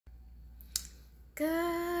Good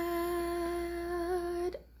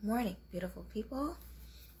morning, beautiful people.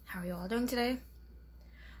 How are you all doing today?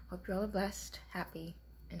 Hope you all are blessed, happy,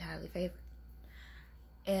 and highly favored.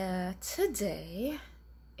 Today,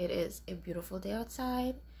 it is a beautiful day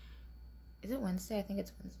outside. Is it Wednesday? I think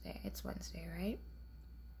it's Wednesday. It's Wednesday, right?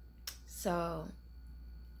 So,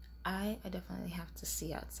 I definitely have to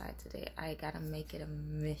see outside today. I gotta make it a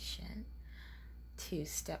mission to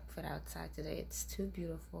step foot outside today. It's too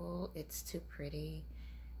beautiful, it's too pretty,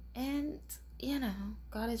 and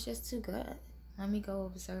God is just too good. Let me go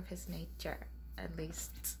observe his nature, at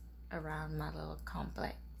least around my little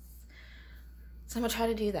complex. So I'm gonna try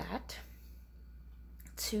to do that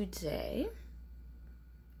today.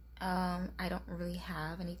 I don't really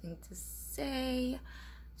have anything to say,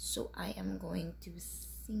 so I am going to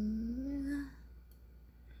sing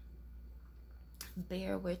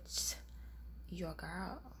Bear with Your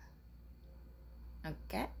Girl.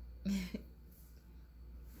 Okay.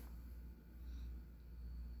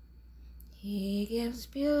 He gives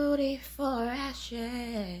beauty for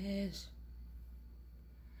ashes,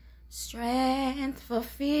 strength for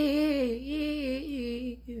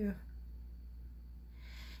fear,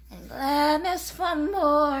 and gladness for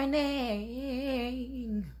mourning,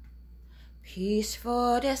 peace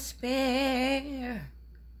for despair.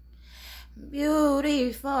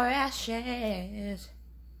 Beauty for ashes,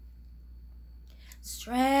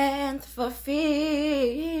 strength for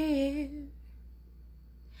fear,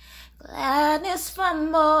 gladness for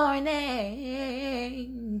mourning,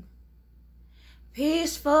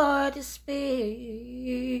 peace for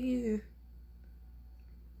despair.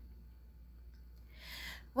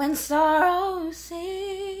 When sorrow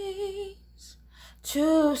seems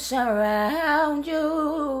to surround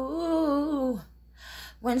you,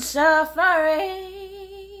 when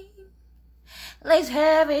suffering lays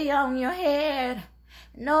heavy on your head,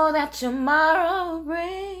 know that tomorrow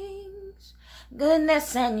brings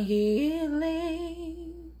goodness and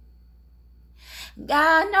healing.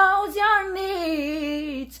 God knows your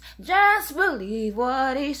needs, just believe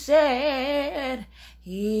what he said.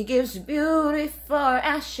 He gives beauty for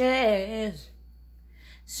ashes,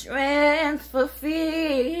 strength for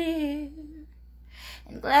fear,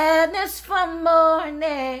 and gladness for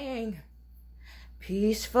mourning,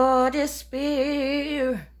 peace for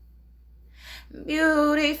despair.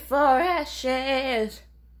 Beauty for ashes,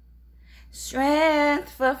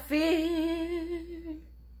 strength for fear,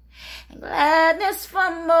 and gladness for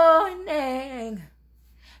mourning,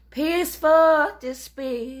 peace for despair.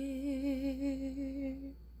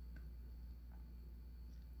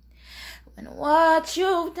 When what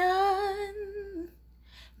you've done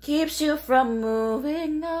keeps you from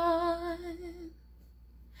moving on,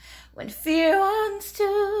 when fear wants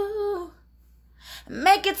to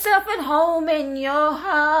make itself at home in your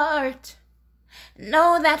heart,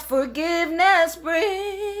 know that forgiveness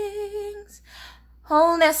brings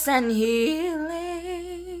wholeness and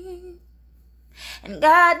healing. And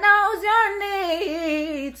God knows your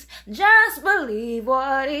needs, just believe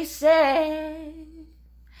what he said.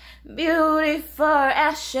 Beauty for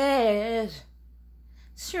ashes,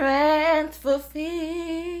 strength for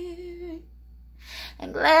fear,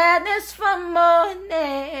 and gladness for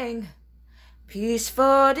mourning, peace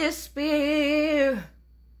for despair.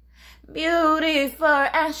 Beauty for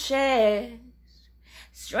ashes,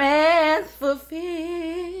 strength for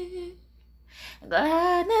fear,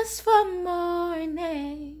 gladness for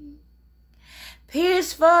mourning,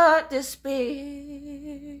 peace for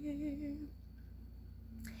despair.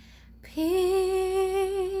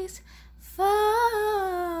 Peace for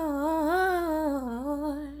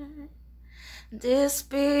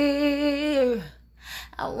despair.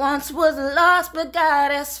 I once was lost, but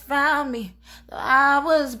God has found me. Though I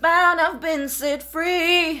was bound, I've been set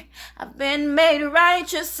free. I've been made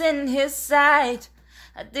righteous in his sight.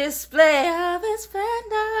 A display of his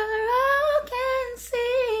splendor all can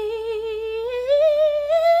see.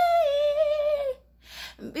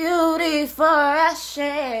 Beauty for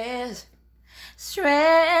ashes,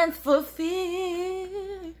 strength for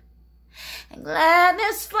fear, and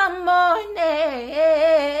gladness for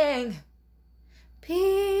mourning,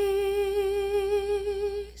 peace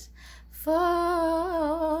for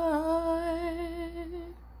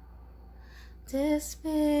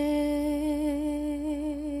despair.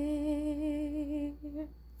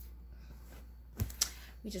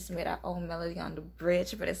 We just made our own melody on the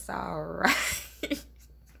bridge, but it's all right.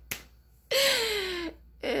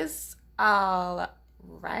 It's all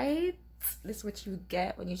right. This is what you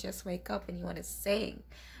get when you just wake up and you want to sing.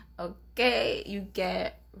 Okay, you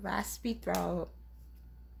get raspy throat,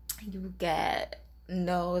 you get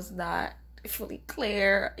nose not fully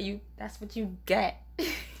clear. That's what you get.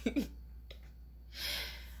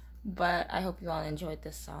 But I hope you all enjoyed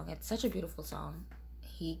this song. It's such a beautiful song.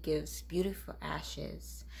 He gives beauty for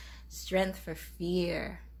ashes, strength for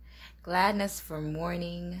fear, gladness for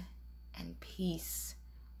mourning, and peace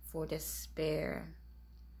for despair.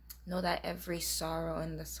 Know that every sorrow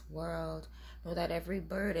in this world, know that every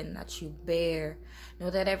burden that you bear,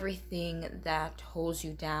 know that everything that holds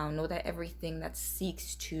you down, know that everything that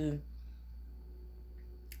seeks to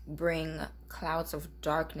bring clouds of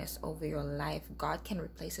darkness over your life, God can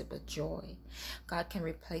replace it with joy. God can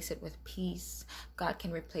replace it with peace. God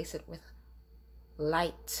can replace it with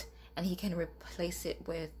light. And He can replace it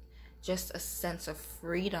with just a sense of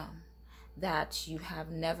freedom that you have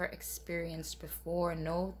never experienced before.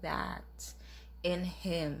 Know that in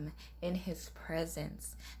Him, in His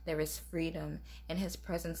presence, there is freedom. In His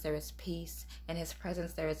presence, there is peace. In His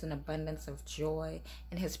presence, there is an abundance of joy.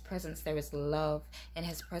 In His presence, there is love. In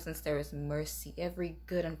His presence, there is mercy. Every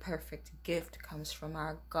good and perfect gift comes from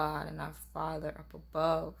our God and our Father up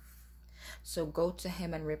above. So go to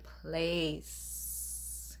Him and replace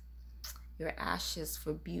your ashes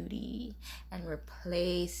for beauty, and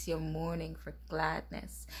replace your mourning for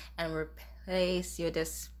gladness, and replace your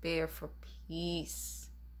despair for peace.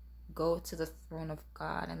 Go to the throne of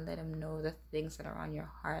God and let Him know the things that are on your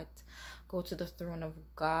heart. Go to the throne of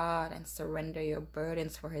God and surrender your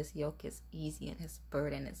burdens, for His yoke is easy and His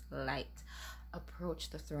burden is light.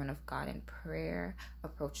 Approach the throne of God in prayer.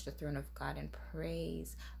 Approach the throne of God in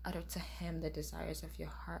praise. Utter to Him the desires of your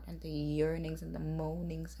heart and the yearnings and the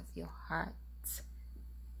moanings of your heart.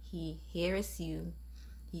 He hears you.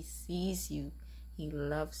 He sees you. He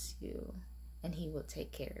loves you. And He will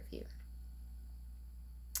take care of you.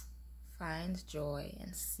 Find joy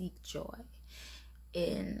and seek joy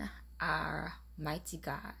in our mighty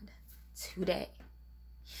God today.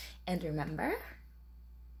 And remember,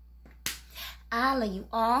 I love you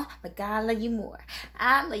all, but God love you more.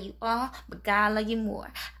 I love you all, but God love you more.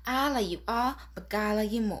 I love you all, but God love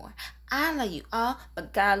you more. I love you all,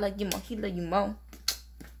 but God love you more. He love you more.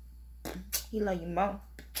 He love you more.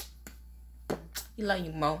 He love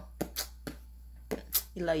you more.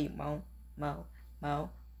 He love you more. Mo, mo,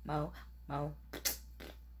 mo, mo.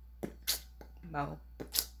 Mo.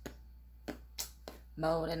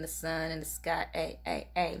 More than the sun in the sky, ay, ay,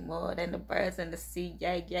 ay. More than the birds in the sea,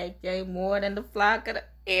 yay, yay, yay. More than the flock of the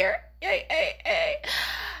air, yay, ay, ay.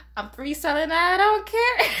 I'm freestyling, I don't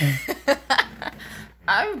care.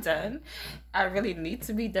 I'm done. I really need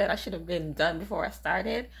to be done. I should have been done before I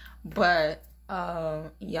started. But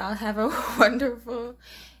y'all have a wonderful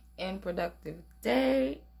and productive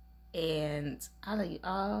day. And I love you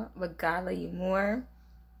all, but God love you more.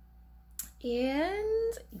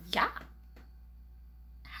 And yeah.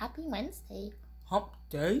 Happy Wednesday. Hump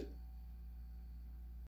day.